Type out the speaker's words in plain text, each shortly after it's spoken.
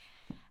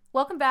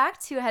Welcome back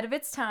to Ahead of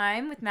Its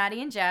Time with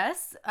Maddie and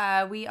Jess.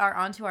 We are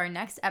on to our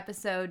next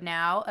episode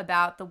now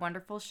about the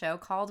wonderful show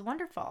called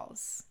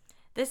Wonderfalls.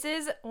 This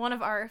is one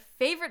of our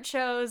favorite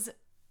shows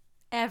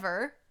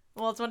ever.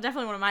 Well, it's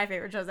definitely one of my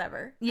favorite shows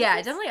ever. Yeah,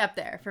 definitely up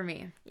there for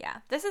me. Yeah,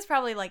 this is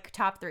probably like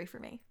top 3 for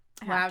me.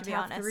 Wow,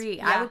 top 3.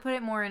 Yeah. I would put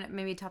it more in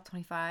maybe top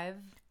 25.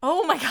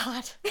 Oh my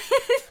god.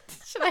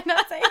 Should I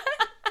not say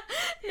that?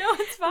 No,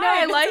 it's fine. No,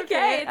 I It's like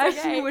okay. it. It's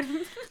okay. I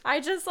wouldn't. I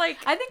just like...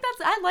 I think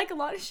I like a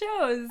lot of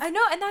shows. I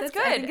know, and that's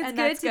good. I think it's and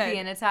good that's to be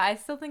in it. I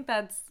still think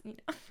that's,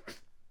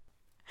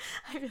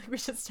 I feel like we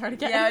should start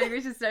again. Yeah, I think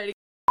we should start again.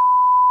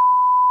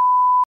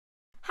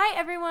 Hi,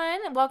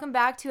 everyone. Welcome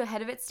back to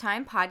Ahead of Its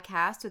Time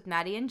podcast with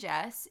Maddie and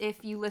Jess.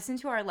 If you listened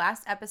to our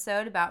last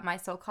episode about my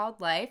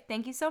so-called life,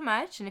 thank you so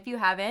much. And if you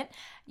haven't,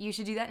 you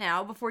should do that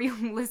now before you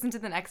listen to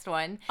the next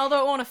one.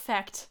 Although it won't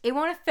affect. It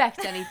won't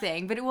affect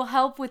anything, but it will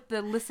help with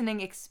the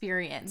listening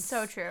experience.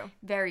 So true.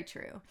 Very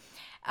true.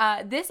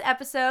 This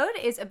episode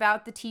is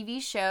about the TV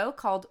show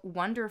called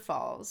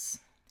Wonderfalls.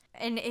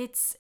 And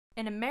it's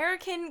an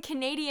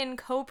American-Canadian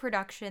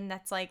co-production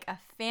that's like a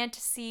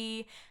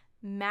fantasy,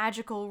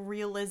 magical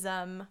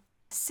realism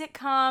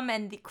sitcom,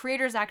 and the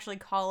creators actually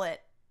call it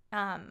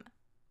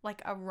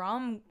like a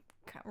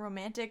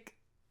romantic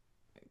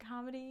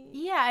comedy.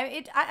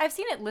 Yeah, I've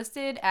seen it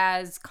listed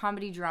as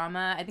comedy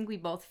drama. I think we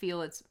both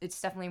feel it's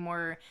definitely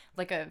more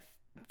like a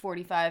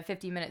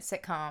 45-50 minute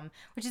sitcom,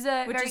 which is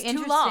very interesting.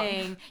 Too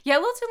long. Yeah, a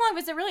little too long, but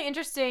it's a really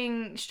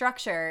interesting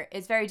structure.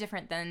 It's very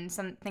different than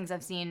some things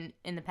I've seen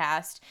in the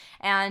past,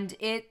 and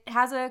it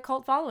has a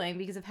cult following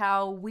because of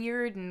how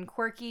weird and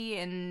quirky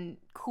and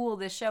cool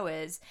this show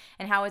is,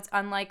 and how it's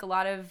unlike a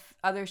lot of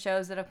other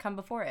shows that have come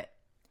before it.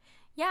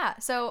 Yeah,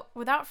 so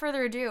without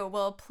further ado,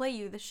 we'll play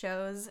you the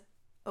show's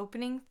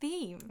opening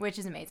theme, Which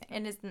is amazing.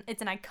 and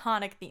it's an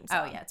iconic theme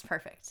song. Oh yeah, it's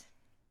perfect.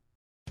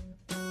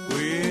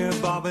 We're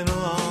bobbing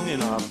along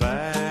in our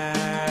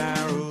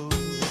barrel.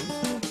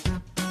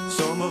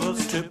 Some of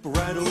us tip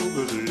right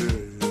over the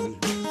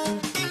edge.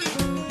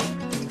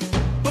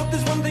 But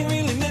there's one thing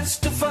really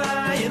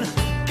mystifying.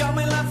 Got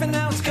me laughing,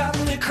 now it's got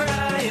me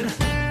crying.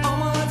 All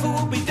my life it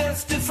will be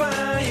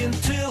testifying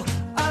till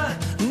I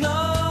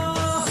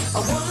know. I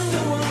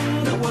wonder why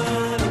the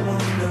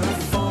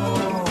wonderful.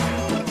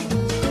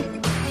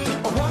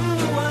 I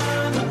wonder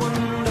why the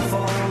wonder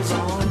falls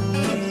on me.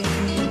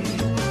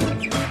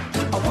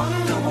 I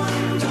wonder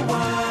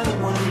why the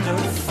wonder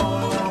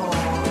falls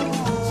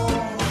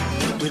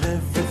with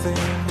everything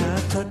I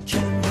touch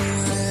and hear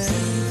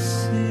and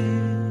see.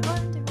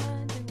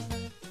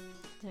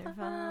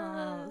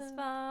 Falls.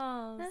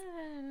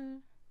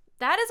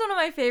 That is one of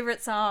my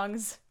favorite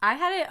songs. I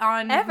had it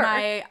on Ever.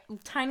 my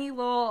tiny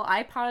little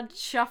iPod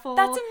shuffle.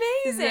 That's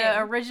amazing. The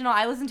original.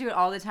 I listen to it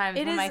all the time.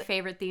 It's It one of my is-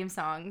 favorite theme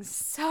songs.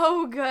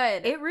 So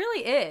good. It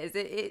really is.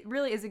 It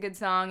really is a good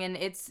song, and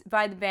it's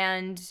by the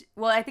band.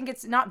 Well, I think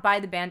it's not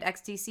by the band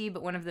XTC,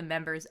 but one of the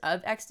members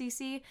of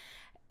XTC.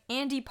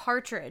 Andy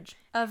Partridge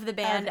of the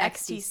band Of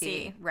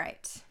XTC.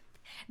 Right.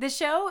 The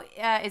show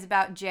is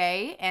about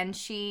Jay, and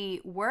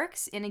she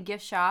works in a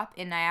gift shop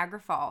in Niagara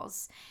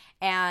Falls,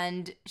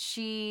 and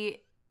she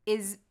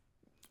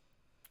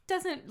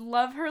doesn't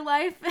love her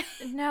life.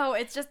 No,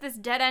 it's just this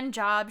dead-end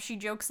job. She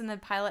jokes in the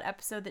pilot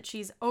episode that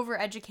she's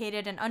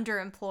overeducated and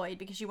underemployed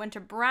because she went to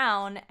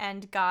Brown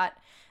and got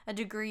a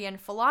degree in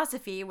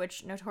philosophy,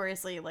 which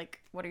notoriously,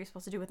 like, what are you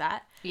supposed to do with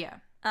that? Yeah.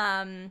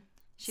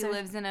 She So-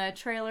 lives in a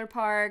trailer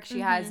park.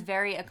 She has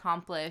very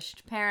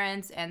accomplished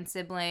parents and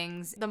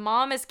siblings. The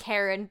mom is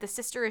Karen, the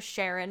sister is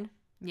Sharon,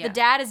 Yeah. the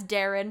dad is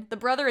Darren, the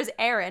brother is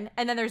Aaron,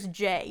 and then there's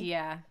Jay.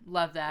 Yeah,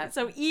 love that.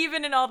 So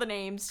even in all the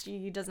names,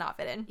 she does not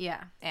fit in.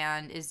 Yeah,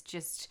 and is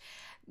just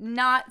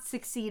not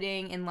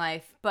succeeding in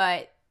life,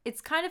 but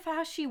it's kind of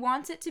how she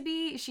wants it to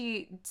be.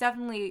 She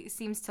definitely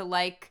seems to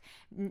like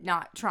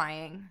not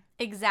trying.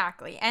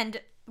 Exactly. And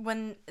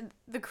when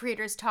the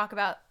creators talk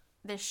about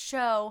this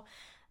show,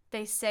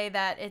 they say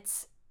that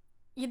this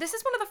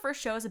is one of the first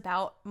shows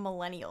about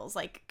millennials,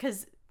 like,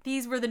 because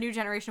these were the new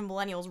generation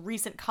millennials,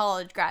 recent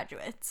college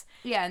graduates.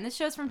 Yeah, and this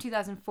show's from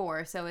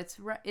 2004, so it's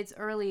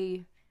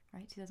early,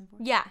 right? 2004?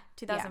 Yeah,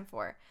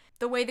 2004.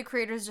 The way the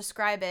creators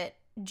describe it,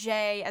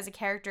 Jay as a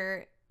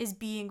character is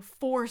being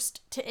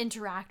forced to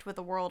interact with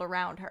the world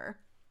around her.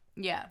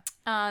 Yeah.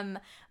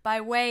 By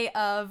way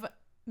of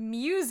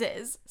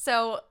muses.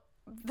 So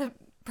the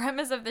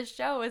premise of this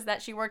show is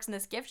that she works in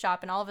this gift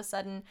shop, and all of a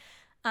sudden,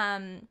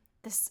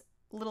 this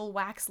little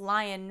wax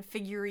lion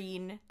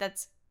figurine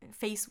that's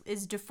face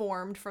is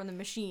deformed from the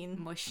machine.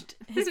 Mushed.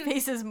 His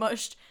face is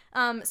mushed.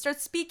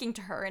 Starts speaking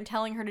to her and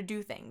telling her to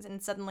do things,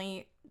 and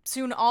suddenly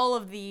soon all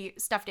of the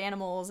stuffed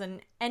animals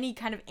and any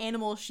kind of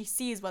animal she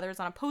sees, whether it's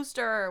on a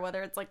poster or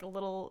whether it's like a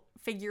little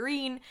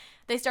figurine,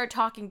 they start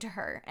talking to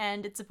her,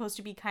 and it's supposed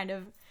to be kind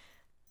of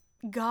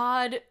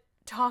God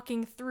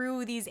talking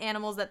through these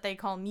animals that they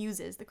call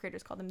muses. The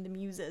creators call them the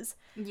muses.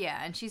 Yeah,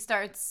 and she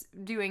starts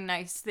doing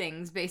nice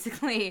things,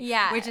 basically.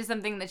 Yeah. Which is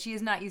something that she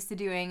is not used to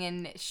doing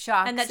and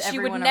shocks And that she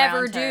would everyone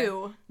never around her.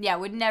 do Yeah,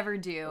 would never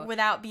do.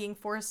 without being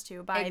forced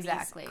to by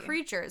Exactly. these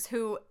creatures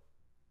who,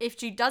 if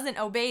she doesn't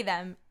obey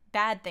them,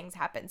 bad things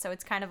happen. So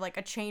it's kind of like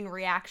a chain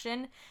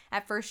reaction.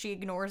 At first she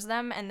ignores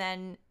them, and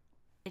then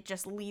it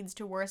just leads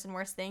to worse and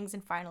worse things,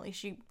 and finally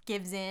she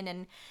gives in,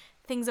 and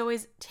things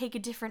always take a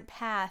different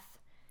path.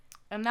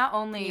 And not you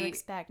only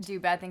expect. do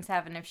bad things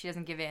happen if she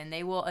doesn't give in,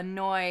 they will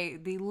annoy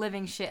the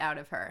living shit out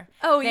of her.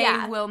 Oh, they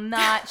yeah. will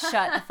not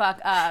shut the fuck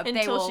up. They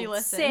Until will she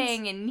listens.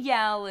 sing and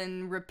yell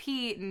and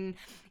repeat, and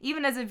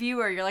even as a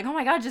viewer, you're like, oh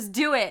my god, just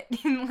do it.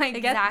 And like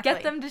Exactly.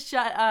 get them to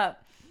shut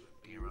up.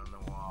 Beer on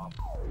the wall,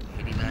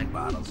 89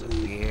 bottles of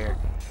beer.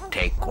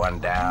 Take one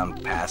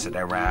down, pass it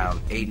around.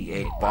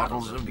 88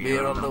 bottles of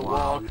beer on the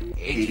wall.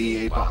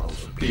 88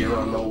 bottles of beer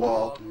on the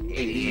wall.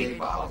 88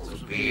 bottles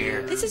of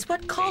beer. This is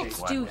what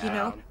cults do, you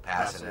know.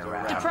 Pass it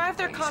around. Deprive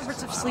their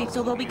converts of sleep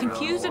so they'll be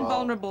confused and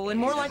vulnerable and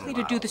more likely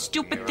to do the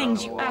stupid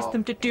things you ask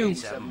them to do.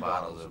 7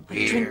 bottles of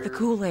beer. Drink the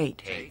Kool-Aid.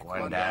 Take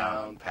one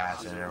down,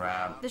 pass it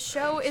around. The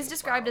show is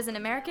described as an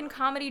American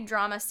comedy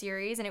drama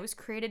series, and it was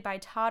created by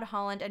Todd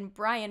Holland and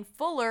Brian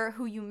Fuller,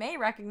 who you may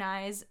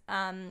recognize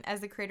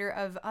as the creator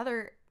of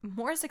other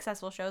more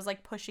successful shows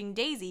like Pushing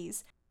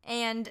Daisies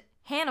and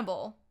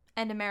Hannibal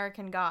and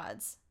American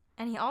Gods.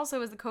 And he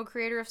also is the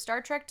co-creator of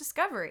Star Trek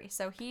Discovery,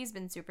 so he's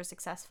been super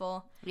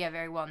successful. Yeah,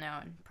 very well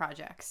known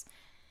projects.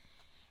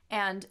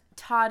 And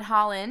Todd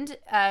Holland,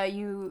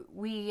 did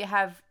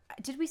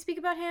we speak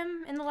about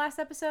him in the last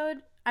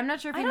episode? I'm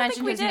not sure if I we don't think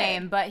mentioned we his did.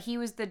 name, but he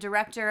was the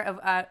director of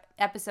an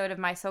episode of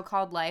My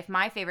So-Called Life,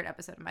 my favorite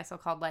episode of My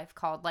So-Called Life,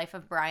 called Life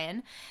of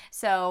Brian.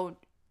 So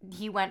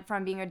he went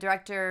from being a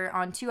director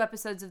on 2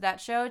 episodes of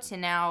that show to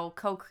now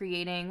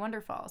co-creating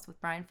Wonder Falls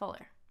with Brian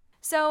Fuller.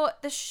 So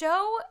the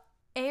show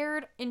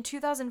aired in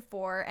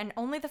 2004, and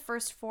only the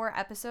first 4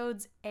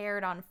 episodes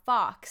aired on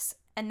Fox,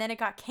 and then it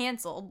got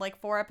canceled like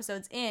 4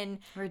 episodes in.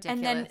 Ridiculous.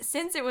 And then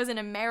since it was an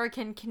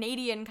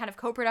American-Canadian kind of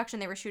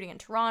co-production, they were shooting in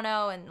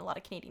Toronto, and a lot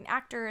of Canadian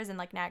actors in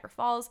like Niagara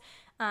Falls,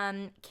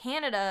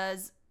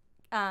 Canada's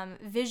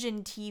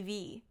Vision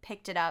TV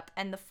picked it up,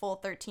 and the full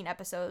 13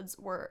 episodes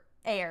were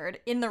aired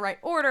in the right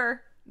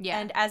order. Yeah.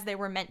 And as they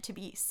were meant to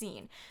be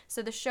seen.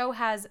 So the show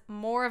has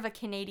more of a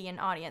Canadian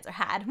audience, or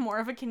had more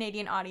of a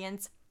Canadian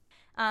audience.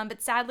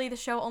 But sadly, the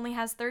show only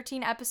has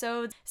 13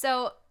 episodes.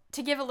 So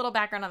to give a little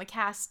background on the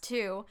cast,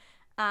 too,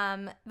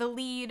 the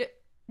lead,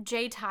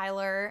 Jay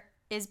Tyler,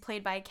 is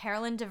played by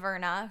Carolyn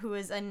Deverna, who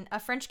is a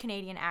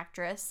French-Canadian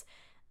actress,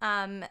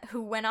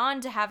 who went on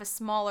to have a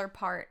smaller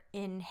part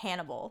in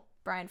Hannibal,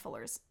 Brian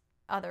Fuller's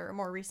other,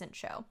 more recent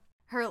show.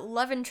 Her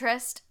love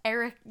interest,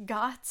 Eric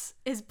Gotts,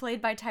 is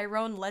played by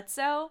Tyrone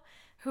Letso,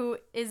 who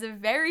is a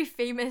very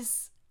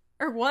famous,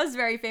 or was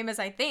very famous,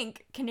 I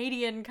think,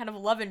 Canadian kind of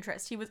love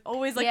interest. He was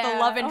always like the Yeah,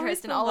 love always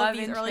interest in the all of love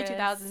these early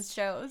interest. 2000s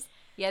shows.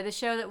 Yeah, the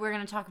show that we're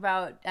going to talk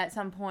about at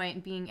some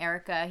point being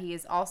Erica, he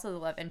is also the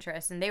love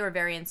interest, and they were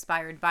very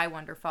inspired by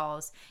Wonder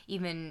Falls,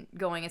 even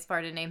going as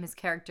far to name his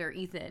character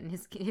Ethan.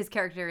 His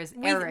character is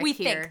Eric We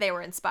here. think they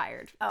were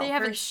inspired. Oh, they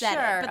haven't for said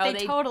sure. it, but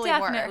they totally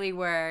definitely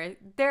were.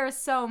 There's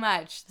so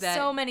much that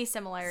So many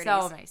similarities.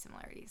 so many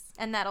similarities.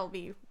 And that'll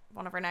be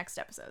one of our next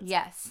episodes.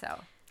 Yes, so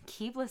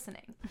keep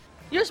listening.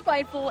 You're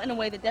spiteful in a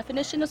way the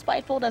definition of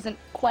spiteful doesn't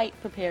quite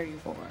prepare you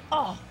for.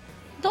 Oh,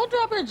 don't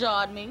drop your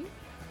jaw at me.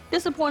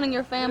 Disappointing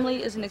your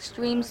family is an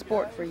extreme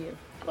sport for you.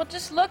 Well,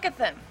 just look at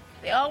them.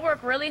 They all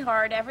work really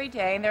hard every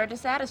day and they're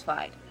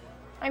dissatisfied.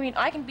 I mean,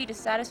 I can be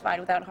dissatisfied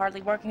without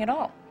hardly working at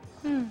all.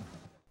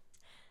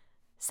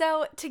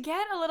 So, to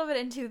get a little bit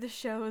into the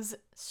show's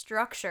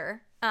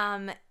structure,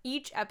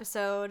 each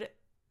episode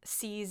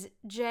sees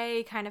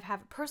Jay kind of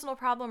have a personal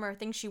problem or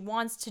thing she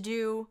wants to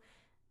do,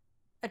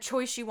 a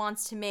choice she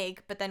wants to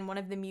make, but then one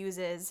of the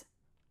muses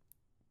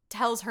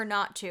tells her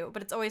not to,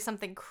 but it's always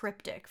something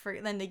cryptic.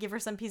 Then they give her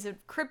some piece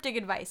of cryptic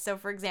advice. So,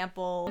 for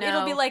example, No,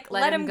 it'll be like,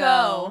 let him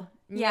go.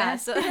 Yeah,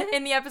 so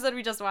in the episode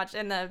we just watched,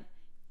 in the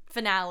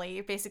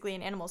finale, basically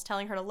an animal's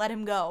telling her to let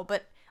him go,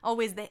 but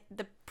always the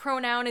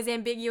pronoun is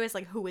ambiguous,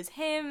 like who is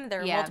him? There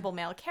are Yeah. multiple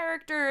male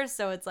characters,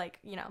 so it's like,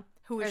 you know,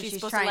 who Or is she she's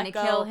supposed trying to to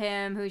let go? kill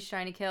him, who's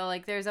trying to kill.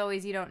 Like, there's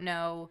always, you don't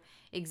know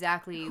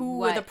exactly Who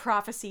what. the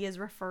prophecy is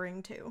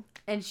referring to.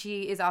 And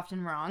she is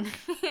often wrong.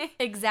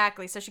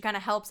 Exactly. So she kind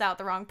of helps out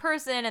the wrong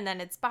person, and then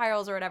it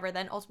spirals or whatever.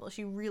 Then ultimately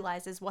she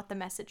realizes what the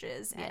message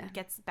is and Yeah.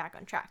 gets back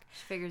on track.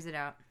 She figures it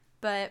out.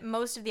 But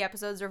most of the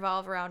episodes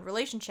revolve around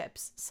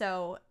relationships.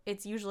 So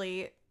it's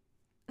usually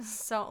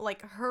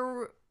like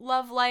her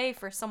love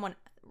life or some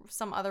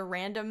other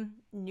random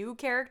new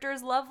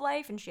character's love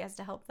life, and she has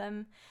to help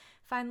them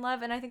find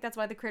love. And I think that's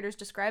why the creators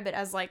describe it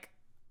as like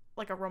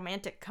a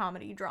romantic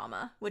comedy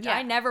drama, which Yeah.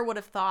 I never would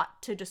have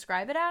thought to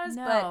describe it as.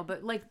 No,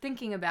 but like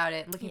thinking about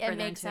it, looking Yeah, it further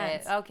makes into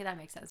sense. it. Okay, that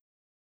makes sense.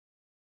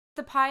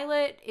 The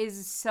pilot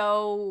is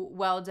so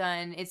well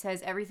done. It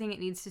says everything it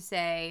needs to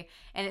say,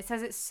 and it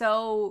says it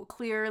so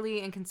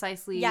clearly and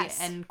concisely Yes.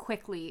 and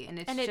quickly, and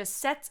it's and it just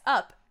sets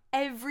up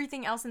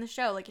everything else in the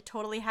show. Like, it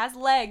totally has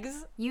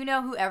legs, you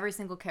know who every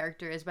single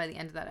character is by the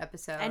end of that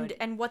episode.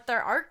 and what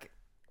their arc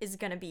is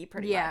gonna be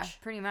pretty Yeah,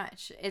 much. pretty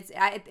much.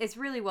 It's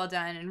really well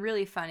done and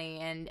really funny,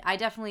 and I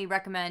definitely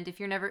recommend if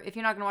you're not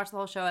gonna watch the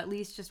whole show, at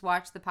least just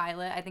watch the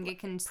pilot. I think it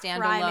can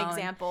stand Prime alone.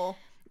 example.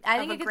 I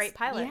think of a it great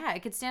pilot. Yeah,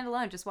 it could stand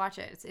alone. Just watch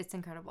it. It's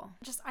incredible.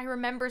 I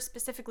remember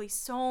specifically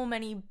so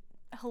many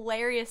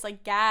hilarious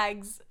like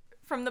gags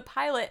from the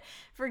pilot.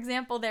 For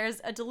example, there's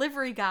a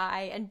delivery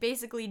guy, and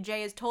basically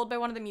Jay is told by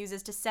one of the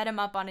muses to set him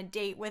up on a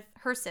date with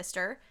her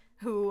sister,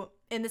 who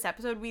in this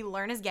episode we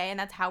learn is gay, and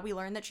that's how we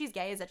learn that she's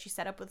gay, is that she's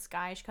set up with this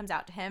guy. She comes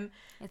out to him.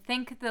 I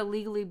think the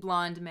Legally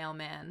Blonde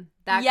mailman.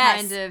 That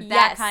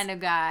Yes, kind of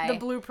guy. The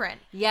blueprint.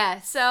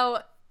 Yes.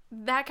 So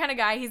that kind of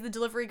guy, he's the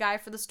delivery guy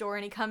for the store,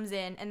 and he comes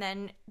in, and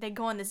then they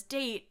go on this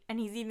date, and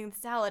he's eating the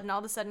salad, and all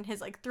of a sudden his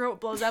like throat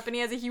blows up, and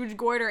he has a huge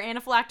goiter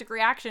anaphylactic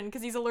reaction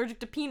because he's allergic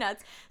to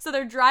peanuts. So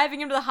they're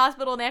driving him to the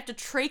hospital, and they have to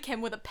trach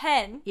him with a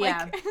pen.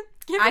 Yeah. Like,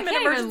 give him an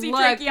emergency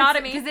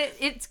tracheotomy. Because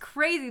it's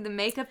crazy, the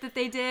makeup that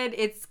they did.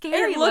 It's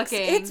scary looking.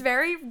 looking. It's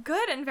very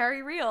good and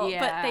very real.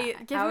 Yeah, But they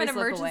give I him an always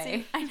look emergency.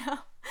 away. I know.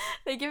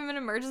 They give him an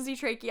emergency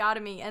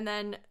tracheotomy, and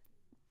then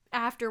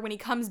after, when he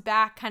comes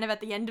back kind of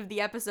at the end of the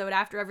episode,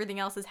 after everything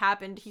else has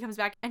happened, he comes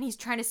back and he's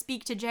trying to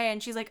speak to Jay,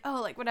 and she's like, oh,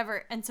 like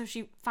whatever. And so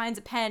she finds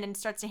a pen and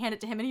starts to hand it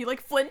to him, and he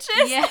like flinches.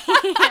 Yeah.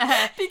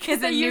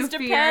 Because they used a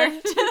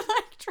pen to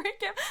like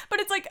trick him. But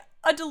it's like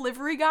a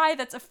delivery guy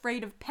that's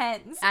afraid of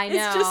pens. I know.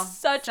 It's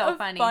just such So a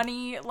funny.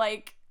 funny,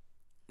 like,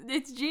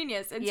 it's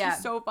genius. It's Yeah.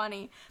 just so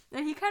funny.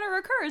 And he kind of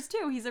recurs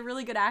too. He's a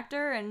really good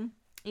actor, and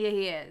Yeah,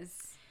 he is.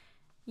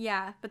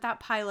 yeah, but that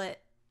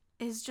pilot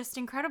is just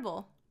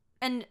incredible.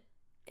 And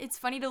it's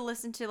funny to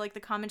listen to like the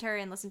commentary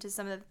and listen to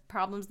some of the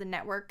problems the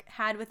network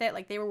had with it.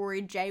 Like they were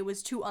worried Jay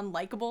was too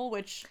unlikable,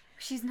 which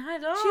She's not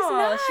at all. she's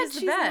not. She's the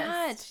She's best.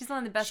 not. She's one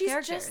of the best she's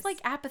characters. just like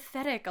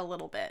apathetic a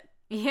little bit.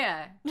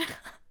 Yeah.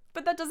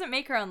 But that doesn't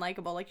make her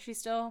unlikable. Like we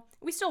still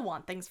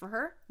want things for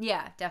her.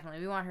 Yeah, definitely.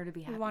 We want her to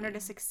be happy. We want her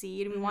to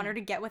succeed. We want her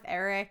to get with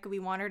Eric. We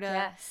want her to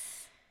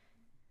Yes.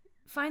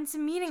 find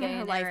some meaning Jay in her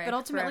and life, Eric but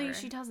ultimately forever.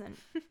 she doesn't.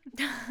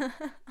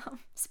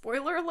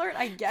 Spoiler alert,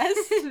 I guess.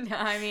 No,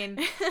 I mean,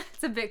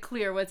 it's a bit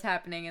clear what's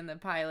happening in the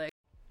pilot.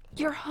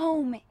 Your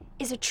home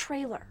is a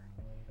trailer.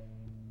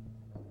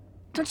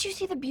 Don't you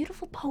see the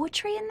beautiful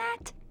poetry in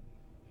that?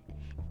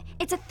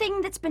 It's a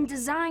thing that's been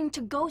designed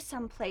to go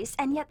someplace,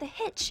 and yet the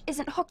hitch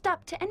isn't hooked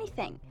up to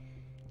anything.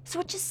 So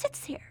it just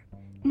sits here,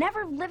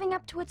 never living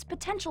up to its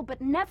potential,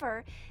 but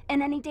never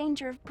in any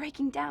danger of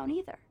breaking down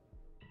either.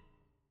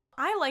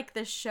 I like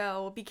this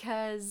show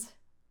because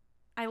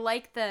I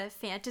like the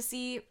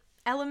fantasy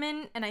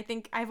element, and I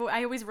think I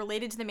always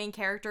related to the main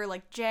character.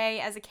 Like Jay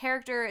as a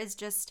character is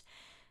just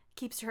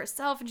keeps to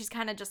herself, and she's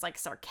kind of just like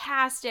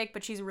sarcastic,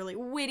 but she's really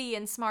witty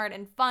and smart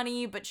and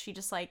funny, but she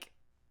just like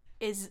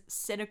is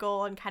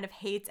cynical and kind of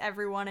hates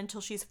everyone until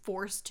she's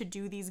forced to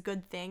do these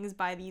good things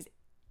by these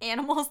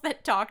animals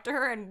that talk to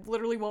her and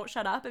literally won't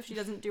shut up if she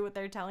doesn't do what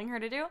they're telling her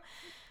to do.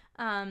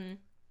 I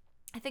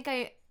think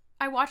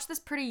I watched this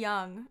pretty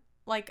young.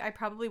 Like, I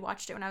probably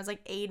watched it when I was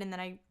like 8, and then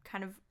I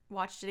kind of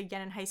watched it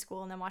again in high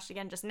school, and then watched it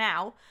again just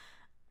now.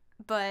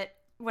 But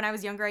when I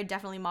was younger, I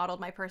definitely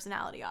modeled my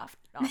personality off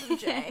of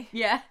Jay.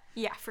 Yeah.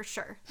 Yeah, for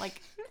sure.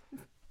 Like,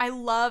 I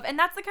love, and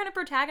that's the kind of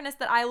protagonist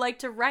that I like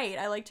to write.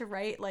 I like to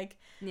write, like,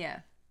 Yeah.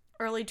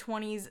 early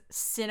 20s,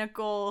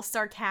 cynical,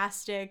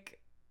 sarcastic,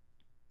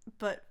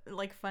 but,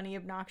 like, funny,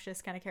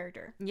 obnoxious kind of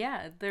character.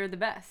 Yeah, they're the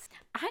best.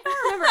 I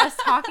don't remember us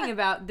talking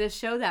about this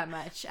show that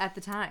much at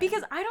the time.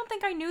 Because I don't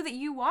think I knew that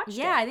you watched it.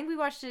 yeah, I think we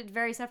watched it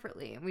very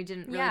separately. We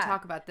didn't really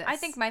talk about this. I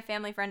think my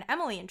family friend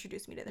Emily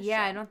introduced me to this show.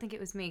 Yeah, I don't think it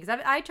was me.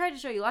 Because I tried to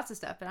show you lots of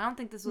stuff, but I don't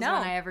think this was No.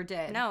 one I ever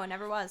did. No, it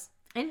never was.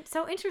 And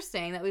so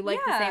interesting that we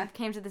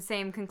came to the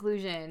same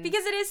conclusion.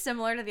 Because it is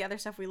similar to the other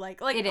stuff we like.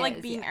 Like, It like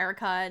is, Being yeah.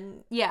 Erica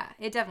and... Yeah,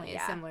 it definitely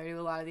is Yeah. similar to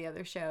a lot of the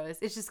other shows.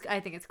 It's just, I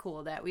think it's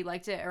cool that we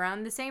liked it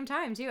around the same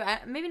time, too. I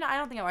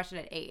don't think I watched it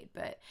at 8,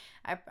 but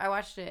I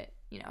watched it,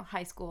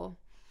 high school.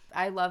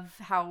 I love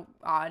how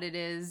odd it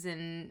is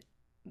and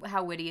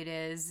how witty it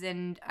is.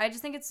 And I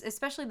just think it's,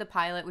 especially the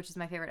pilot, which is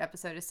my favorite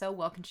episode, is so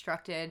well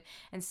constructed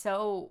and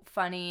so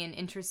funny and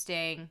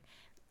interesting.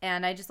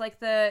 And I just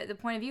like the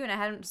point of view, and I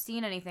hadn't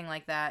seen anything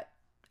like that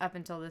up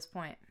until this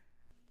point.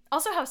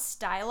 Also, how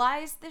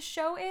stylized this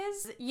show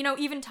is.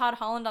 Even Todd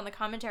Holland on the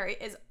commentary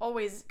is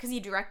always, because he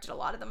directed a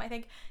lot of them, I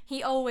think,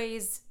 he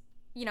always,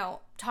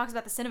 talks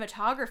about the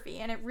cinematography,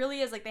 and it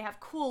really is like they have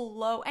cool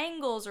low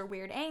angles or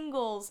weird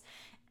angles,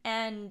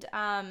 and,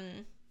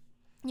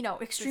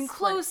 extreme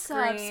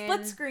close-ups,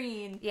 split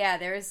screen. Yeah,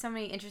 there is so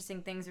many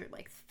interesting things with,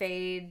 like,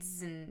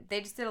 fades, and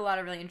they just did a lot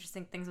of really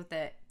interesting things with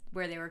it,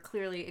 where they were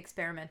clearly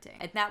experimenting.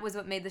 And that was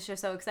what made the show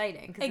so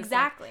exciting. 'Cause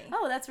Exactly. It's like,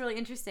 oh, that's really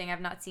interesting.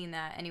 I've not seen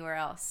that anywhere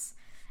else.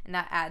 And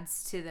that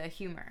adds to the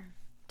humor.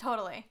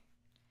 Totally.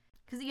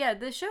 Because, yeah,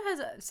 the show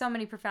has so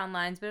many profound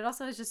lines, but it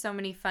also has just so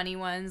many funny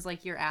ones,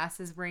 like your ass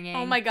is ringing.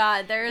 Oh my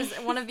god, there's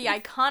one of the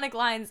iconic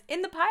lines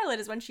in the pilot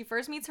is when she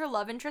first meets her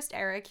love interest,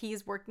 Eric.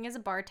 He's working as a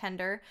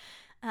bartender.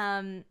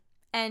 And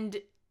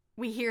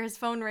we hear his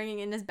phone ringing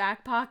in his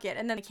back pocket,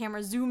 and then the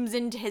camera zooms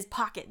into his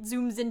pocket,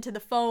 zooms into the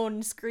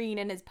phone screen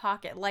in his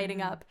pocket, lighting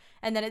up,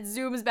 and then it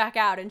zooms back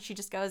out, and she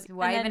just goes,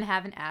 Why even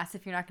have an ass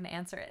if you're not going to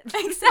answer it?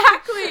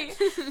 Exactly.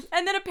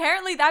 And then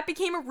apparently that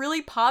became a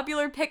really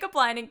popular pickup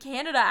line in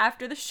Canada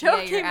after the show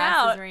Yeah, came your ass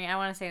out. is ringing. I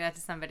want to say that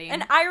to somebody.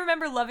 And I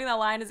remember loving that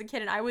line as a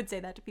kid, and I would say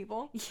that to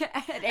people. Yeah,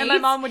 at And my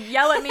 8? mom would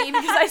yell at me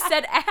because I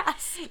said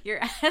ass. Your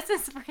ass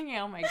is ringing.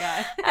 Oh my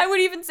god. I would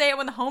even say it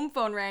when the home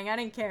phone rang. I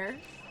didn't care.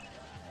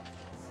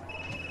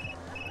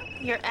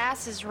 Your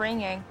ass is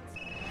ringing.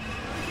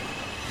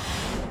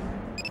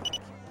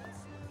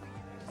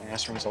 My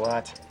ass rings a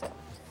lot.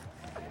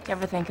 You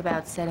ever think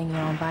about setting your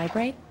own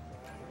vibrate?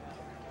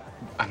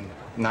 I'm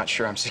not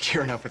sure I'm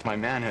secure enough with my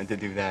manhood to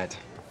do that.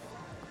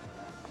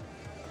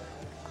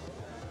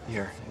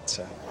 Here, it's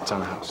on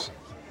the house.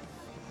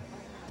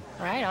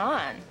 Right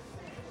on.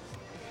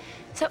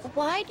 So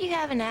why do you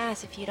have an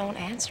ass if you don't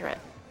answer it?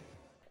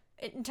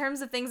 In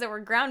terms of things that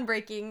were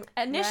groundbreaking,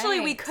 initially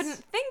we Right.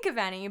 couldn't think of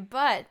any,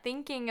 but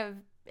thinking of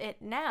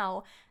it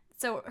now,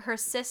 so her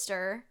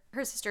sister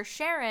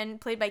Sharon,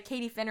 played by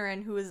Katie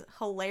Finneran, who is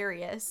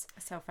hilarious.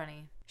 So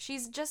funny.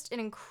 She's just an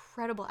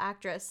incredible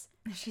actress.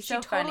 She's She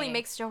so totally funny.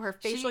 makes show her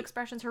facial She-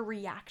 expressions, her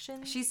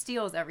reactions. She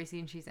steals every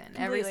scene she's in.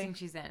 Every Completely. scene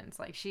she's in. It's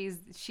like she's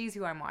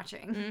who I'm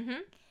watching.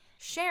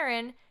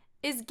 Sharon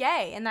is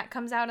gay, and that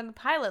comes out in the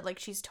pilot. Like,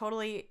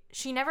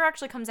 she never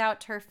actually comes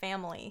out to her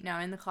family. No,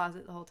 in the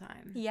closet the whole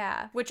time.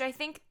 Yeah, which I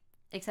think,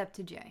 Except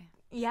to Jay.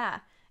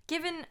 yeah,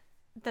 given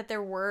that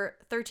there were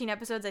 13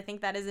 episodes, I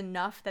think that is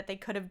enough that they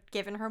could have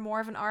given her more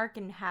of an arc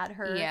and had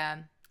her. Yeah.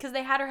 Because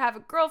they had her have a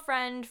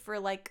girlfriend for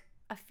like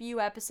a few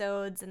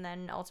episodes, and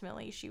then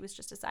ultimately she was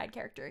just a side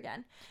character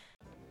again.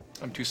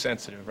 I'm too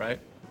sensitive, right?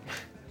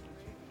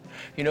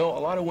 You know, a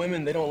lot of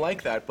women, they don't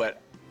like that,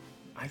 but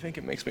I think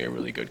it makes me a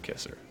really good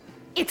kisser.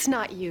 It's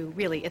not you,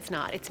 really, it's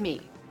not. It's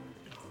me.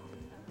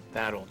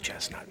 That old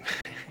chestnut.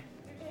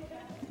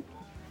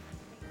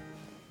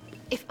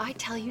 If I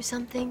tell you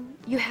something,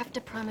 you have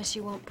to promise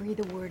you won't breathe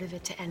a word of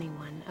it to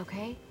anyone,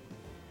 okay?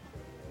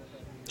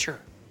 Sure.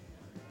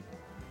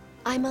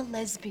 I'm a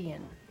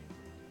lesbian.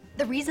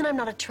 The reason I'm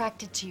not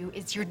attracted to you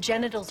is your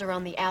genitals are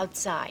on the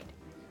outside.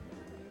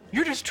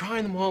 You're just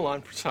trying them all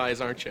on for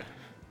size, aren't you?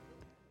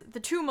 The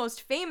two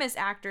most famous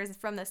actors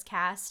from this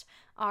cast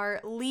are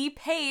Lee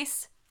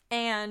Pace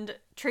and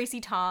Tracy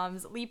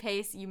Toms. Lee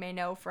Pace, you may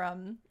know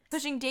from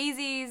Pushing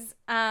Daisies.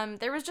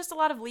 There was just a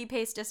lot of Lee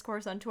Pace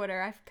discourse on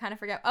Twitter. I kind of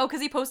forget. Oh,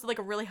 because he posted like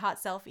a really hot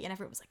selfie, and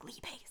everyone was like, Lee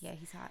Pace. Yeah,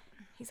 he's hot.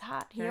 He's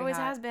hot. He Very always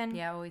hot. has been.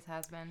 Yeah, always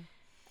has been.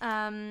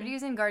 But he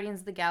was in Guardians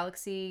of the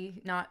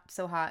Galaxy, not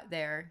so hot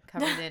there,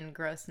 covered in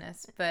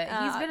grossness. But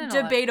he's been in a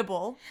lot.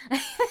 Debatable.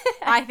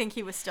 I think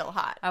he was still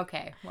hot.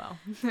 Okay, well,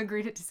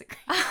 agree to disagree.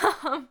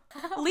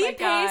 Lee my Pace,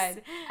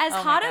 God. as Oh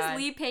my hot God. as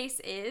Lee Pace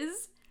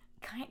is,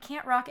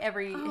 Can't rock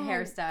every oh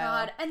hairstyle.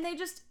 God. And they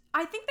just,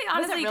 I think they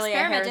Wasn't honestly really a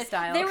experimented.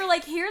 hairstyle. They were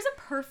like, here's a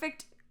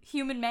perfect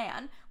human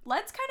man.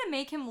 Let's kind of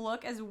make him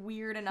look as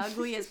weird and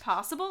ugly as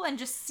possible and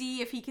just see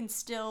if he can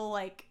still,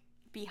 like,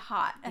 be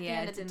hot at the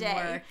end of the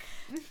day.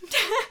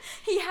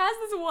 He has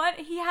this one,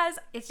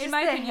 It's in just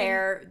my the opinion,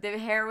 hair. The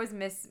hair was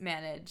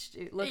mismanaged.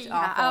 It looked Yeah,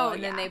 awful. oh,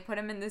 and then yeah. they put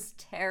him in this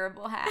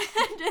terrible hat.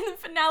 And in the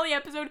finale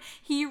episode,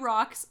 he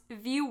rocks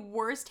the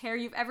worst hair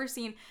you've ever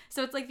seen.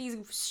 So it's like these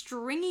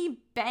stringy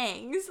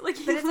bangs. Like,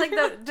 But it's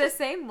like the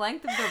same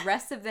length of the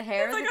rest of the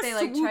hair it's like that a they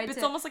like swoop. tried It's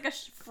to. almost like a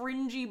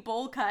fringy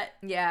bowl cut.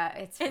 Yeah,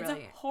 it's It's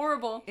really.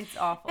 horrible. It's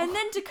awful. And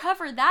then to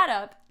cover that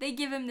up, they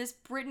give him this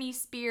Britney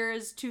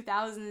Spears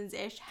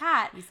 2000s-ish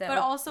hat, He said but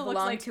it also looks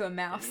belonged like to a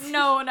mouse.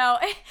 No,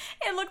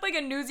 it looked like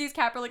a Newsies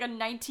cap or like a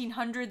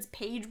 1900s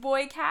page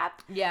boy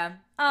cap. Yeah.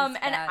 And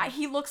it's bad.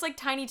 he looks like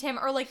Tiny Tim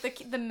or like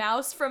the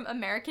mouse from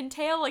American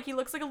Tail. Like he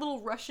looks like a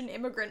little Russian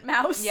immigrant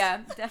mouse.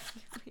 Yeah,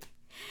 definitely.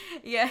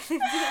 Yeah,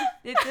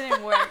 it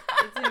didn't work.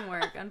 It didn't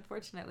work,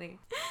 unfortunately.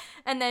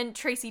 And then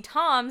Tracy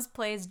Toms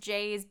plays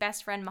Jay's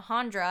best friend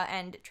Mahandra,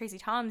 and Tracy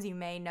Toms you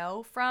may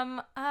know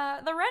from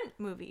the Rent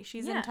movie.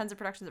 She's in tons of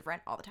productions of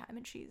Rent all the time,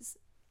 and she's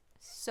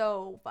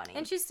so funny.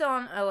 And she's still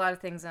on a lot of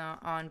things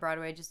on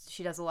Broadway. Just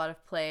she does a lot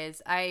of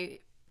plays. I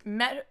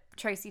met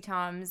Tracy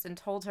Toms and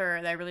told her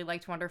that I really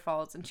liked Wonder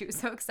Falls, and she was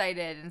so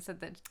excited and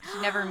said that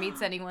she never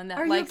meets anyone that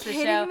Are you likes the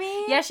kidding show.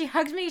 me? Yeah, she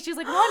hugged me. She was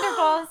like, Wonder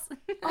Falls.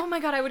 Oh my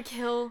god, I would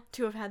kill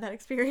to have had that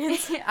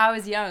experience. I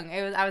was young.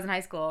 I was in high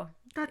school.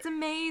 That's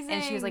amazing.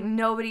 And she was like,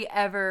 nobody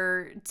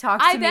ever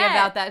talks I to me bet.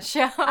 about that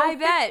show. I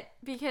bet,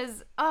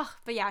 because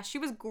but yeah, she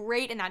was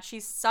great in that.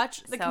 She's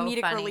such the So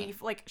comedic funny.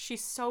 relief. Like,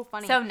 she's so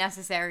funny. So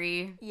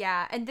necessary.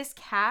 Yeah, and this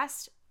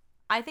cast,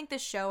 I think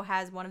this show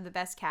has one of the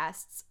best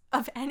casts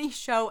of any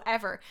show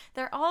ever.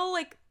 They're all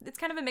like, it's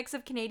kind of a mix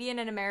of Canadian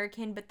and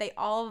American, but they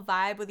all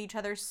vibe with each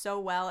other so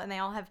well, and they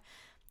all have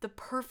the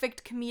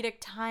perfect comedic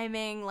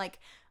timing, like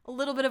a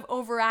little bit of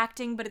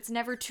overacting, but it's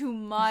never too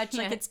much.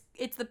 Like,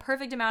 it's the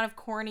perfect amount of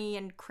corny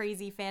and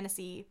crazy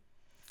fantasy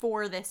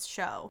for this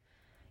show.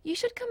 You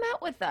should come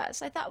out with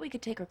us. I thought we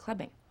could take her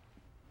clubbing.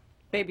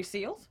 Baby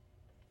seals?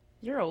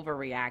 You're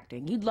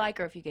overreacting. You'd like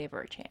her if you gave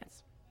her a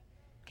chance.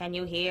 Can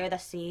you hear the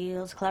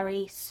seals,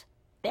 Clarice?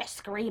 They're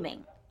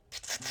screaming.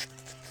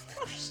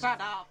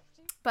 Shut up.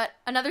 But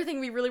another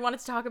thing we really wanted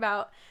to talk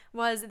about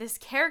was this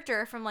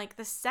character from like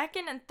the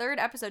second and third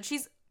episode.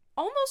 She's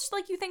almost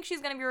like you think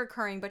she's going to be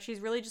recurring, but she's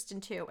really just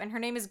in 2. And her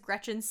name is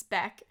Gretchen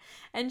Speck.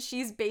 And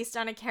she's based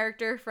on a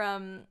character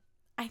from,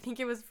 I think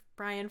it was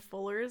Brian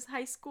Fuller's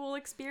high school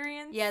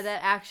experience. Yeah, that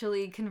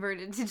actually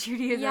converted to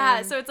Judaism.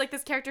 Yeah, so it's like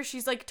this character,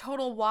 she's like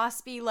total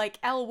waspy, like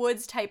Elle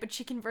Woods type, but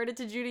she converted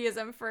to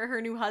Judaism for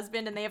her new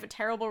husband, and they have a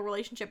terrible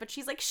relationship, but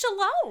she's like,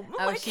 shalom! Oh,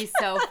 Like, she's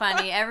so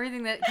funny.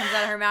 Everything that comes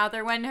out of her mouth,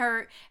 or when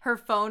her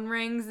phone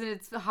rings and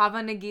it's Hava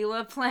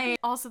Nagila playing.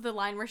 Also the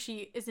line where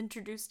she is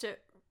introduced to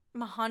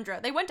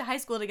Mahandra. They went to high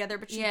school together,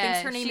 but she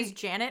thinks her name is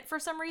Janet for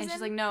some reason. And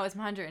she's like, no, it's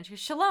Mahandra. And she goes,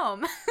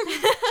 shalom.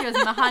 She goes,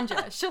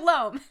 Mahandra,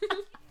 shalom.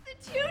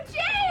 The 2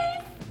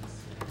 J's!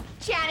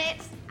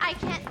 Janet, I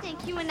can't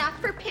thank you enough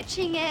for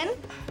pitching in.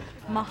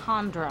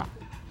 Mahandra.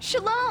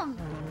 Shalom!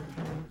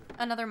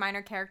 Another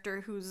minor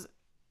character who's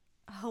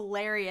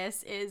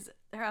hilarious is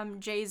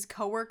Jay's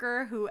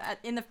coworker, who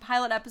in the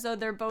pilot episode,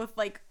 they're both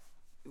like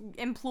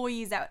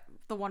employees at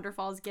the Wonder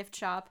Falls gift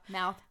shop.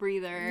 Mouth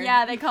breather.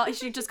 Yeah,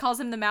 she just calls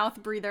him the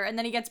mouth breather, and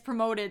then he gets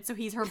promoted, so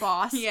he's her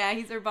boss. Yeah,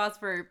 he's her boss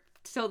for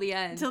till the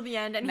end.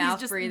 And mouth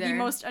he's just breather. the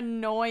most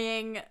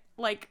annoying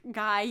like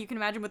guy you can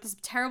imagine, with this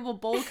terrible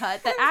bowl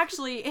cut that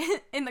actually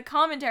in the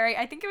commentary,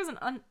 I think it was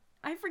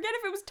I forget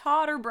if it was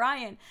Todd or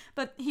Brian,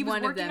 but he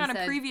was working on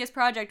a previous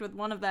project with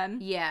one of them.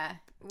 Yeah,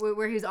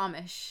 where he was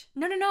Amish.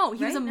 No,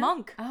 he was a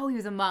monk. Oh, he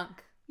was a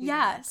monk.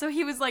 Yeah, so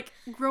he was like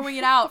growing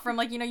it out from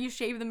like, you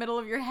shave the middle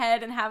of your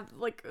head and have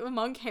like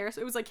monk hair.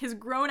 So it was like his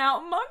grown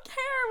out monk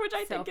hair, which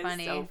I think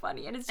is so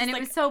funny. And it's just it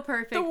was so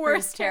perfect the for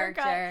his worst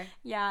character. Haircut.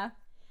 Yeah.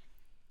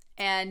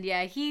 And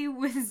yeah, he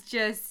was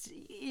just,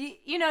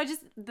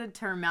 just the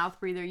term mouth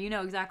breather. You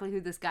know exactly who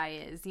this guy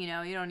is. You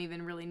don't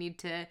even really need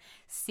to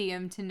see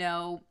him to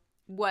know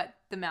what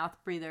the mouth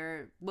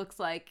breather looks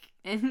like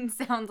and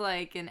sounds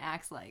like and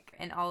acts like.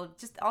 And all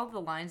of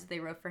the lines that they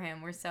wrote for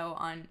him were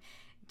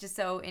just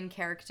so in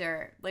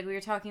character. Like we were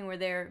talking where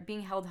they're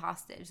being held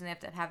hostage and they have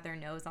to have their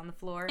nose on the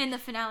floor. In the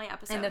finale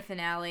episode.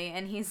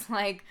 And he's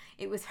like,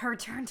 it was her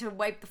turn to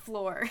wipe the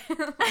floor. Yeah,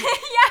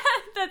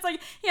 that's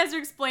like, he has to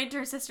explain to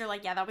her sister,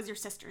 like, yeah, that was your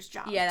sister's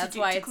job. Yeah, that's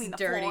why it's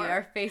dirty.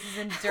 Our face is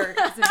in dirt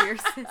because of your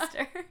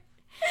sister.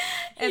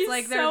 It's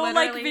like they're so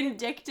like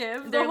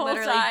vindictive. They're the whole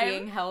literally time.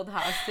 being held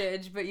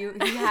hostage, but he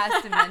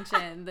has to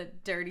mention the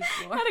dirty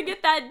floor. Gotta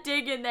get that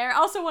dig in there.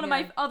 Also, one of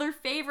my other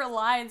favorite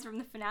lines from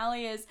the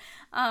finale is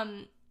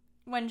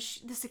when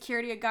the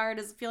security guard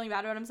is feeling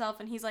bad about himself,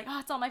 and he's like, oh,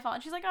 it's all my fault.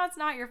 And she's like, oh, it's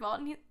not your fault.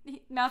 And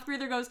he mouth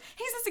breather goes,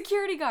 he's a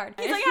security guard.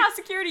 He's like, how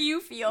security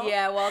you feel?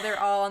 Yeah, while they're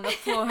all on the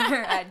floor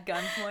at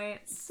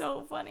gunpoint.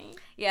 So funny.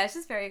 Yeah, it's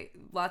just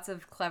lots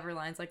of clever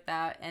lines like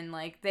that, and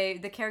like the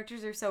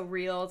characters are so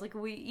real. It's like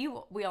we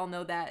all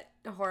know that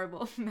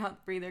horrible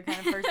mouth breather kind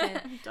of person.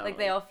 Totally. Like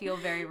they all feel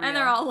very real, and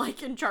they're all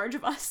like in charge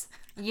of us.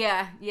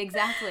 Yeah,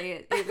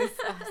 exactly. It was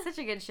such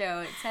a good show.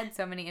 It said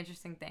so many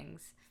interesting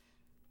things.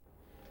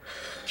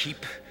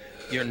 Keep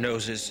your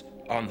noses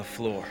on the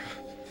floor.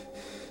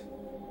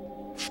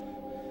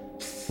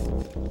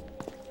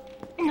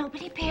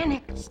 Nobody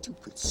panic.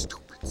 Stupid,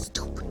 stupid,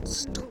 stupid,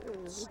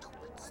 stupid,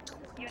 stupid,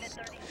 stupid. Unit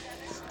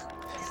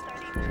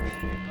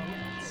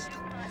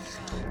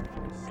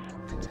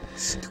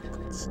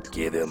 37.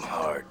 Give him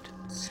heart.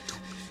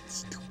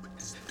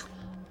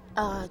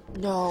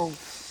 No.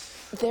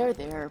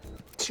 There.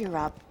 Cheer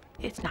up.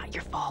 It's not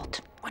your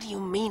fault. What do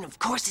you mean? Of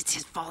course it's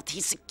his fault.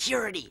 He's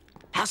security.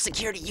 How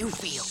secure do you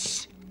feel?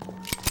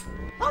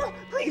 Oh,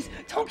 please,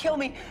 don't kill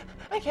me.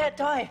 I can't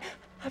die.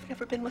 I've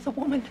never been with a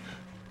woman.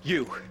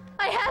 You.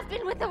 I have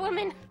been with a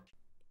woman.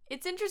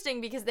 It's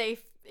interesting because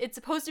it's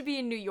supposed to be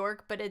in New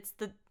York, but it's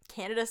the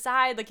Canada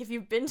side. Like, if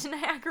you've been to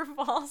Niagara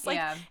Falls,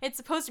 like, it's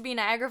supposed to be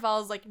Niagara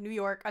Falls, like, New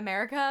York,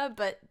 America,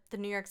 but the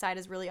New York side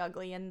is really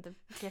ugly, and the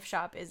gift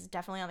shop is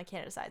definitely on the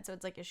Canada side. So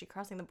it's like, is she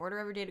crossing the border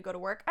every day to go to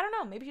work? I don't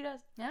know. Maybe she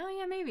does. Oh,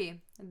 yeah,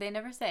 maybe. They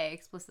never say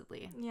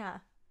explicitly. Yeah.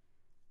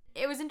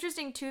 It was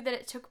interesting, too, that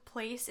it took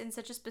place in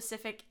such a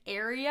specific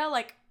area,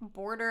 like,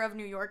 border of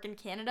New York and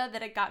Canada,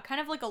 that it got kind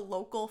of like a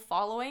local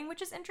following,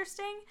 which is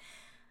interesting.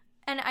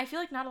 And I feel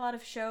like not a lot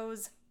of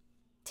shows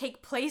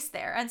take place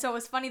there. And so it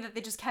was funny that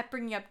they just kept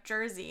bringing up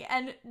Jersey.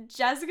 And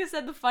Jessica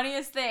said the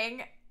funniest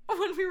thing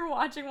when we were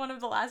watching one of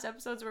the last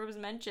episodes where it was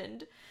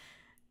mentioned.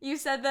 You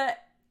said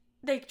that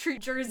they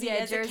treat Jersey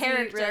as Jersey, a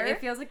character. Really,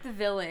 it feels like the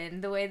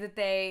villain, the way that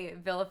they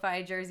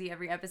vilify Jersey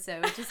every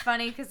episode, which is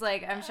funny because,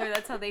 like, I'm sure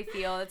that's how they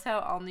feel. That's how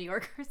all New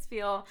Yorkers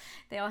feel.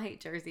 They all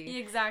hate Jersey.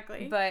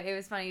 Exactly. But it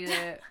was funny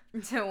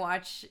to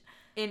watch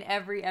in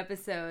every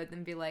episode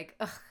and be like,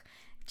 ugh,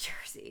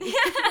 Jersey.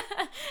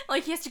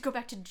 Like, he has to go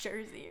back to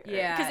Jersey.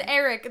 Yeah. Because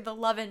Eric, the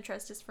love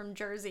interest, is from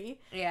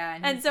Jersey. Yeah.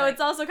 And so, like,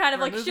 it's also kind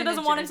of like she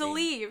doesn't want him to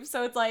leave.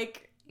 So it's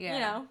like, yeah. you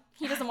know,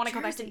 he doesn't want to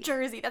go back to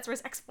Jersey. That's where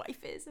his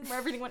ex-wife is and where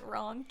everything went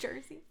wrong.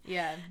 Jersey.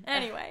 Yeah.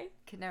 Anyway.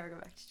 Could never go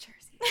back to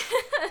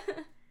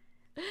Jersey.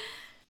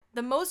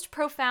 The most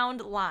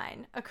profound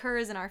line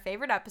occurs in our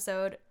favorite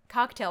episode,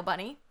 Cocktail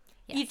Bunny.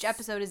 Each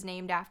episode is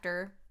named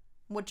after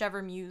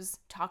whichever muse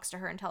talks to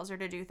her and tells her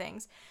to do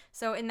things.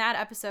 So in that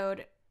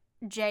episode,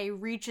 Jay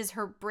reaches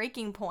her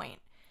breaking point,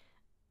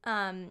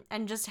 and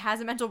just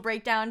has a mental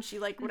breakdown. She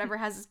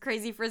has this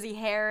crazy frizzy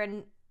hair,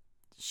 and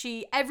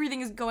everything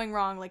is going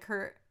wrong. Like,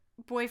 her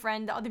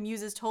boyfriend, the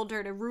muses told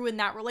her to ruin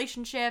that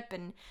relationship,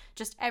 and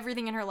just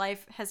everything in her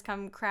life has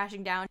come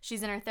crashing down.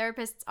 She's in her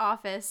therapist's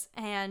office,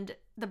 and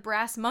the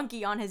brass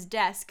monkey on his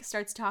desk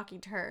starts talking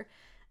to her,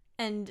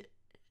 and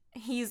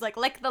he's like,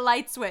 lick the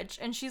light switch.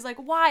 And she's like,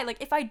 why? Like,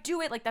 if I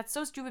do it, like, that's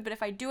so stupid, but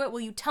if I do it, will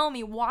you tell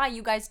me why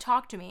you guys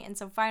talk to me? And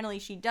so finally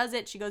she does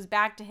it. She goes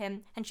back to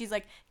him, and she's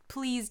like,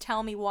 please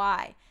tell me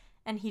why.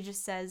 And he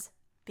just says,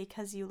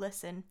 because you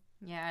listen.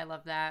 Yeah, I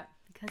love that.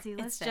 Because you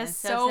listen. It's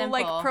just so so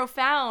like simple.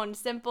 profound,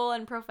 simple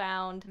and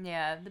profound.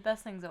 Yeah, the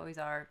best things always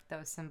are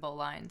those simple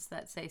lines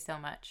that say so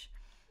much.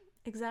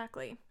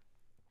 Exactly.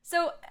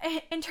 So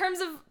in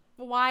terms of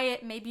why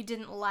it maybe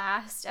didn't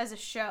last as a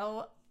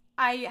show,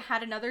 I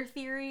had another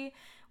theory,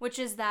 which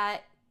is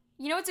that,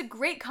 it's a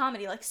great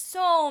comedy, like,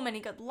 so many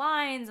good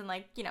lines and,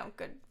 like,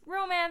 good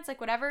romance,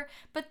 like, whatever,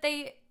 but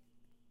they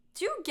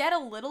do get a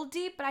little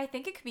deep, but I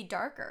think it could be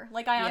darker.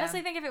 Like, I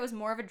honestly think if it was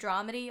more of a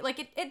dramedy, like,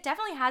 it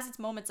definitely has its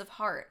moments of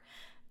heart,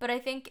 but I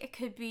think it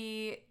could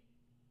be,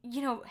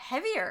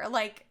 heavier,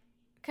 like,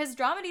 because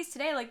dramedies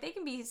today, like, they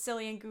can be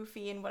silly and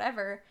goofy and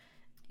whatever,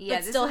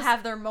 but still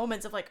have their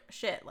moments of, like,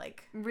 shit,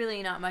 like.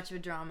 Really not much of a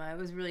drama. It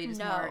was really just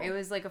more, it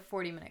was like a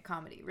 40-minute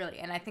comedy, really,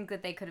 and I think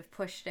that they could have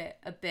pushed it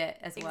a bit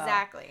as well.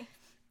 Exactly.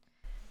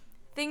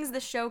 Things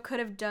the show could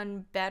have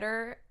done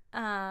better,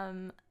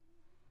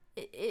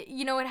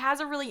 it has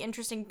a really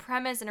interesting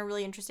premise and a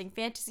really interesting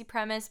fantasy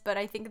premise, but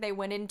I think they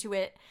went into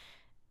it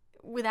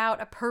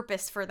without a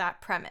purpose for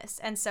that premise.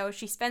 And so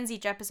she spends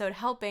each episode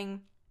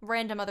helping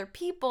random other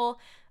people,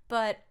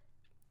 but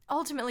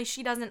ultimately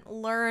she doesn't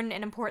learn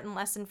an important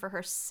lesson for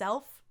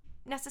herself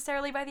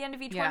necessarily by the end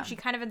of each one. She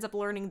kind of ends up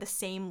learning the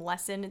same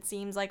lesson, it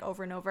seems like,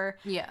 over and over.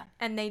 Yeah.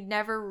 And they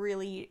never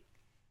really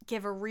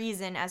give a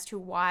reason as to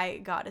why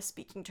God is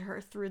speaking to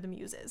her through the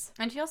muses.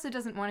 And she also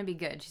doesn't want to be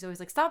good. She's always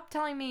like, stop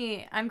telling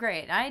me I'm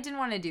great. I didn't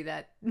want to do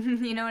that.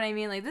 You know what I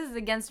mean? Like, this is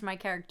against my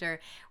character,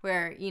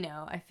 where,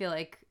 I feel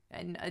like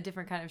a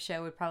different kind of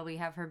show would probably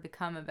have her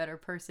become a better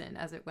person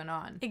as it went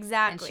on.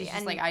 Exactly. And she's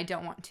just like, I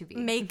don't want to be.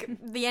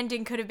 The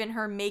ending could have been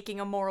her making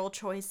a moral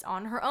choice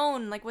on her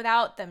own, like,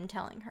 without them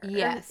telling her.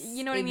 Yes.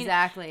 You know what I mean?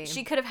 Exactly.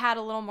 She could have had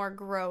a little more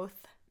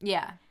growth.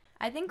 Yeah.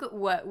 I think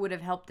what would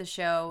have helped the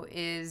show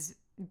is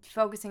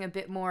focusing a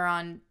bit more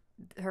on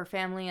her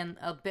family and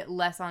a bit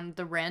less on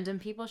the random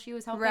people she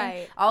was helping.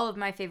 Right. All of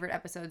my favorite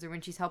episodes are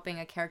when she's helping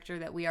a character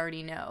that we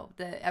already know.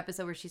 The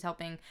episode where she's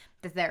helping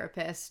the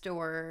therapist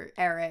or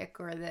Eric,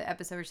 or the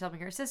episode where she's helping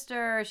her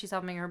sister, or she's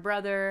helping her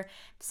brother,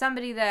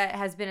 somebody that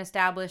has been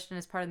established and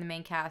is part of the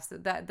main cast.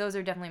 Those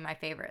are definitely my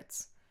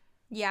favorites.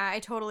 Yeah, I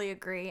totally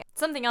agree.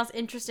 Something else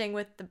interesting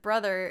with the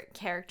brother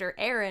character,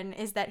 Aaron,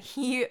 is that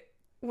he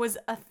was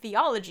a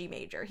theology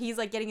major. He's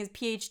like getting his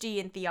PhD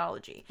in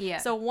theology. Yeah.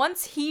 So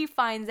once he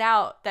finds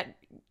out that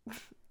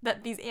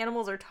these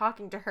animals are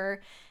talking to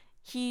her,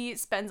 he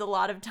spends a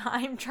lot of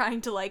time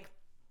trying to, like,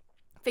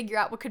 figure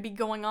out what could be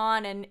going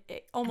on, and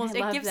it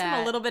gives him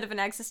a little bit of an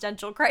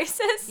existential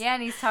crisis. Yeah,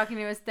 and he's talking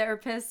to his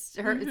therapist,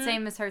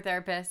 same as her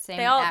therapist, same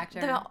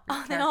actor.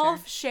 They all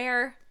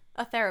share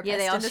a therapist. Yeah,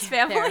 they all in this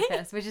share family,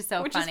 therapist, which is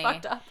so which funny. Is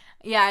fucked up.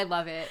 Yeah, I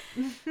love it.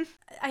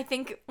 I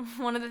think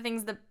one of the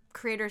things the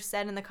creators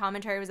said in the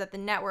commentary was that the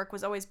network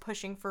was always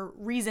pushing for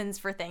reasons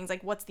for things,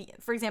 like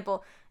for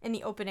example, in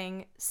the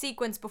opening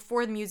sequence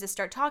before the muses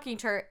start talking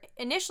to her,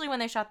 initially when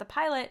they shot the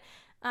pilot,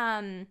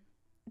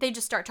 they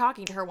just start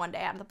talking to her one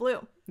day out of the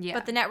blue. Yeah.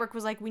 But the network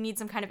was like, we need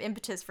some kind of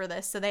impetus for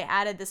this, so they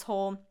added this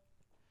whole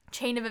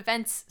chain of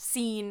events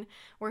scene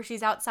where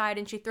she's outside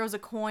and she throws a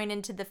coin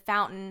into the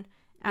fountain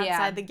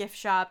outside the gift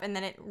shop, and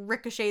then it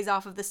ricochets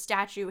off of the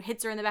statue,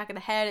 hits her in the back of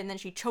the head, and then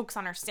she chokes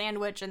on her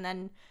sandwich, and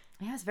then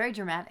yeah, it's very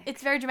dramatic.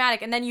 It's very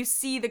dramatic. And then you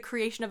see the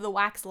creation of the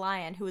wax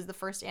lion, who was the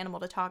first animal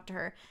to talk to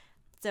her.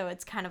 So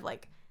it's kind of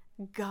like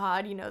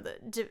God,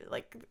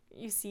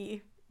 you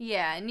see.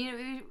 Yeah, and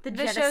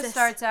the show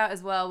starts out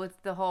as well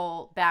with the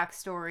whole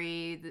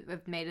backstory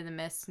of Maid of the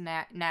Mist,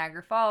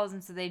 Niagara Falls,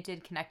 and so they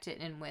did connect it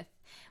in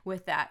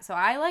with that. So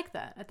I like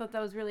that. I thought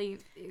that was really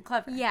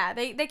clever. Yeah,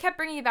 they kept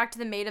bringing it back to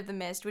the Maid of the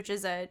Mist, which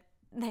is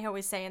they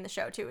always say in the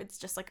show too, it's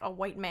just like a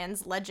white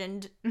man's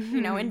legend,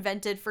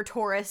 invented for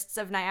tourists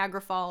of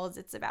Niagara Falls.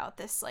 It's about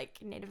this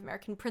like Native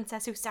American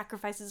princess who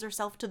sacrifices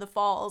herself to the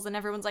falls, and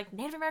everyone's like,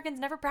 Native Americans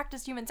never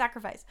practiced human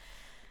sacrifice.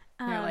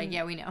 They're like,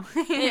 yeah, we know.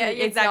 Yeah,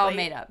 It's exactly. all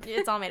made up.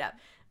 It's all made up.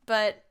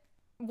 But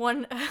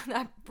one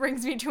that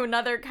brings me to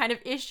another kind of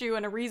issue,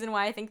 and a reason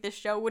why I think this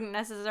show wouldn't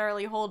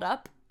necessarily hold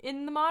up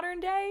in the modern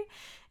day,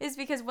 is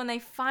because when they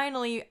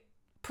finally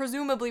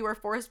presumably were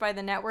forced by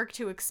the network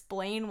to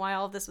explain why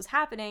all of this was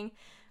happening,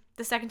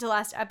 the second to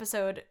last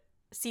episode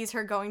sees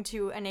her going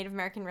to a Native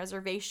American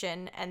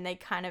reservation, and they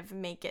kind of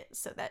make it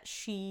so that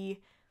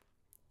she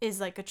is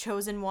like a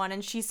chosen one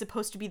and she's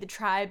supposed to be the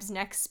tribe's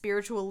next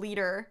spiritual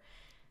leader,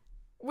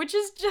 which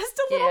is just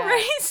a little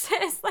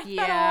racist. Like,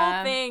 that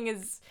whole thing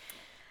is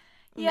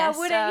messed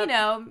would up.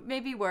 it,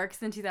 maybe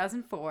works in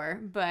 2004,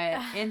 but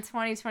in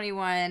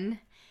 2021,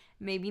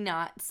 maybe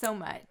not so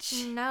much.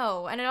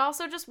 No, and it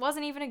also just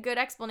wasn't even a good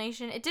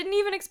explanation. It didn't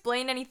even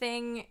explain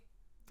anything.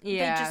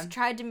 Yeah. They just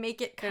tried to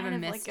make it kind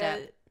of like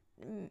misstep.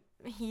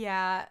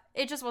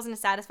 it just wasn't a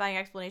satisfying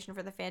explanation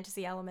for the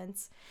fantasy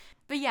elements.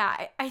 But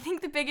yeah, I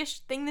think the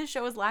biggest thing this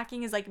show is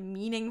lacking is like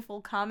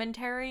meaningful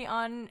commentary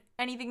on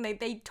anything.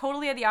 They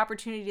totally had the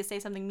opportunity to say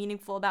something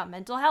meaningful about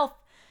mental health.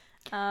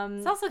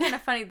 It's also kind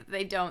of funny that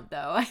they don't,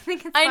 though. I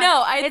think it's I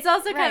know. It's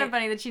also kind of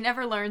funny that she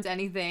never learns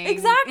anything.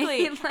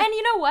 Exactly. Like- And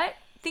you know what?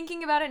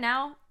 Thinking about it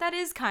now, that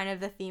is kind of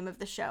the theme of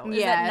the show.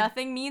 Is that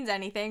nothing means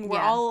anything.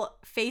 We're all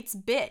fate's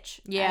bitch,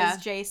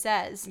 as Jay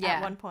says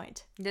at one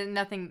point.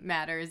 Nothing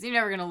matters. You're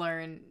never going to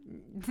learn,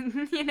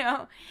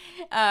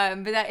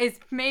 But that is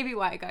maybe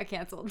why it got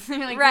canceled.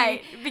 Like,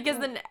 right. Because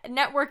the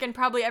network and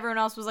probably everyone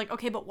else was like,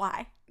 okay, but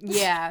why?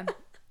 Yeah.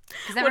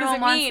 Because What does everyone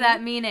it wants mean?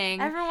 that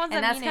meaning. Everyone wants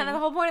and that that's meaning. kind of the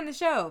whole point of the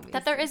show.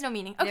 That there is no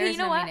meaning. There Okay, is you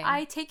know no what? meaning.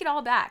 I take it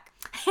all back.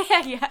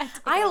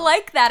 I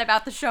like that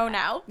about the show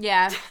now.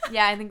 Yeah.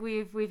 I think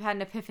we've had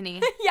an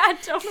epiphany. Yeah,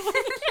 totally.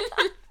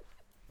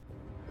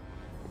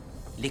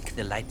 Lick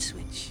the light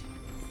switch.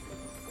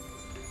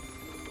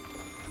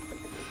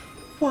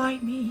 Why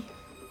me?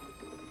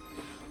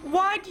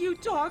 Why do you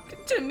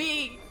talk to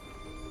me?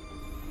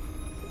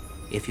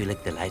 If you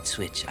lick the light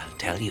switch, I'll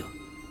tell you.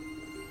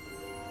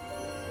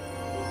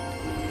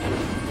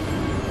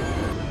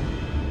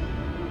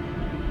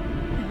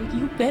 Now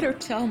you better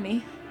tell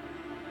me.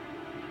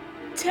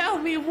 Tell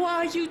me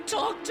why you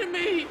talk to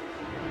me.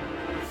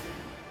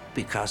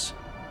 Because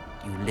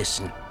you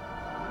listen.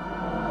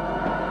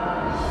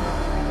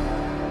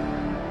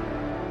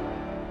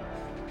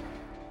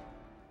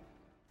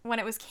 When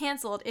it was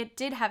canceled, it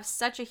did have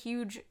such a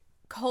huge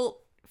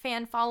cult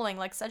fan following,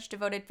 like such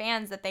devoted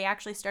fans, that they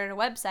actually started a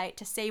website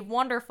to save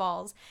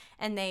Wonderfalls,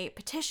 and they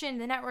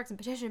petitioned the networks and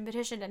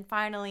petitioned, and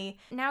finally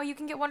now you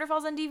can get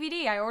Wonderfalls on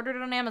DVD. I ordered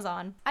it on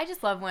Amazon. I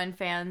just love when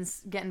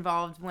fans get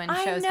involved when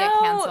I shows know, get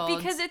canceled.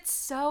 because it's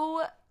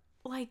so,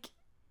 like,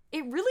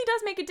 it really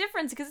does make a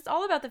difference because it's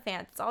all about the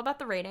fans. It's all about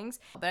the ratings.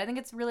 But I think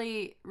it's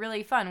really,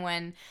 really fun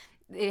when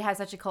it has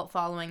such a cult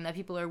following that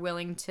people are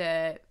willing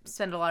to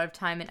spend a lot of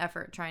time and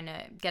effort trying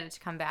to get it to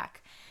come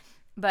back.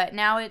 But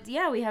now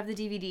we have the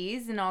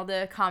DVDs and all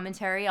the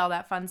commentary, all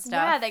that fun stuff.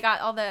 Yeah, they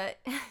got all the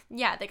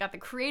they got the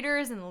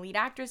creators and the lead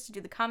actors to do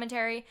the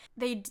commentary.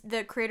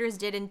 The creators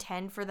did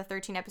intend for the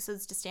 13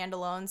 episodes to stand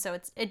alone, so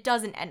it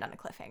doesn't end on a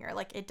cliffhanger.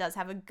 Like, it does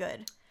have a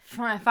good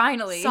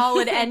finally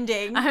solid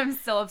ending. I'm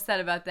still upset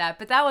about that,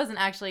 but that wasn't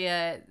actually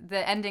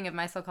the ending of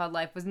My So-Called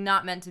Life was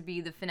not meant to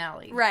be the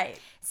finale. Right.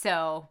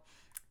 So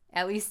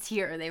at least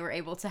here they were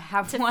able to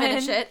have to one.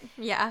 finish it.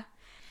 Yeah.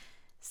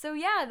 So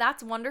yeah,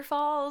 that's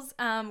Wonderfalls.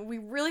 We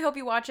really hope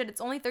you watch it. It's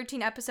only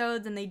 13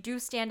 episodes, and they do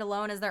stand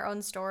alone as their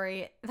own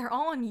story. They're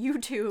all on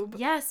YouTube.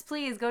 Yes,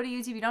 please go to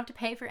YouTube. You don't have to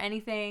pay for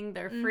anything.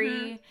 They're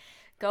free.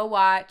 Go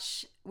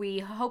watch. We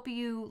hope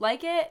you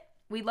like it.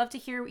 We'd love to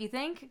hear what you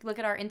think. Look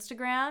at our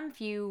Instagram.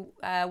 If you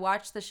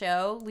watch the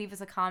show, leave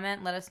us a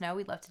comment. Let us know.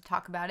 We'd love to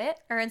talk about it.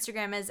 Our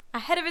Instagram is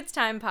Ahead of Its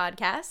Time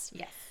Podcast.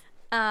 Yes.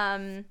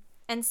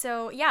 And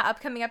so, yeah,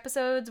 upcoming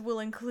episodes will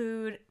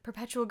include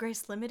Perpetual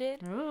Grace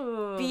Limited,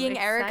 Ooh, Being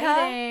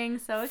exciting. Erica,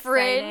 So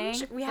Fringe.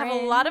 exciting. We have a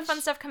lot of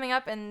fun stuff coming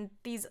up, and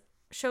these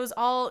shows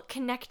all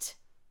connect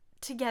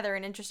together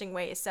in interesting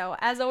ways. So,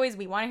 as always,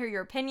 we want to hear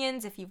your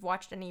opinions. If you've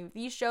watched any of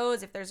these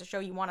shows, if there's a show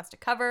you want us to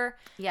cover.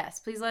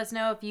 Yes, please let us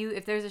know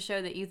if there's a show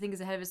that you think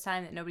is ahead of its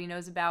time that nobody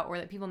knows about or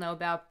that people know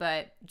about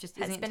but just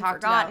Has isn't been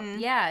talked forgotten. about.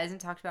 Yeah, isn't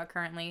talked about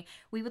currently.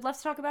 We would love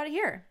to talk about it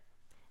here.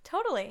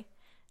 Totally.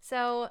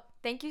 So,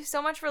 thank you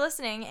so much for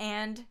listening,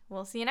 and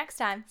we'll see you next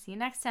time. See you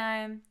next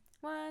time.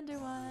 Wonder,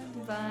 wonder,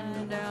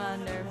 wonder,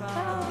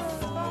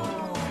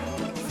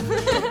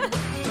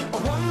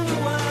 Wonder,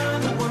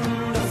 wonder,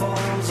 wonder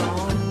falls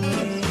on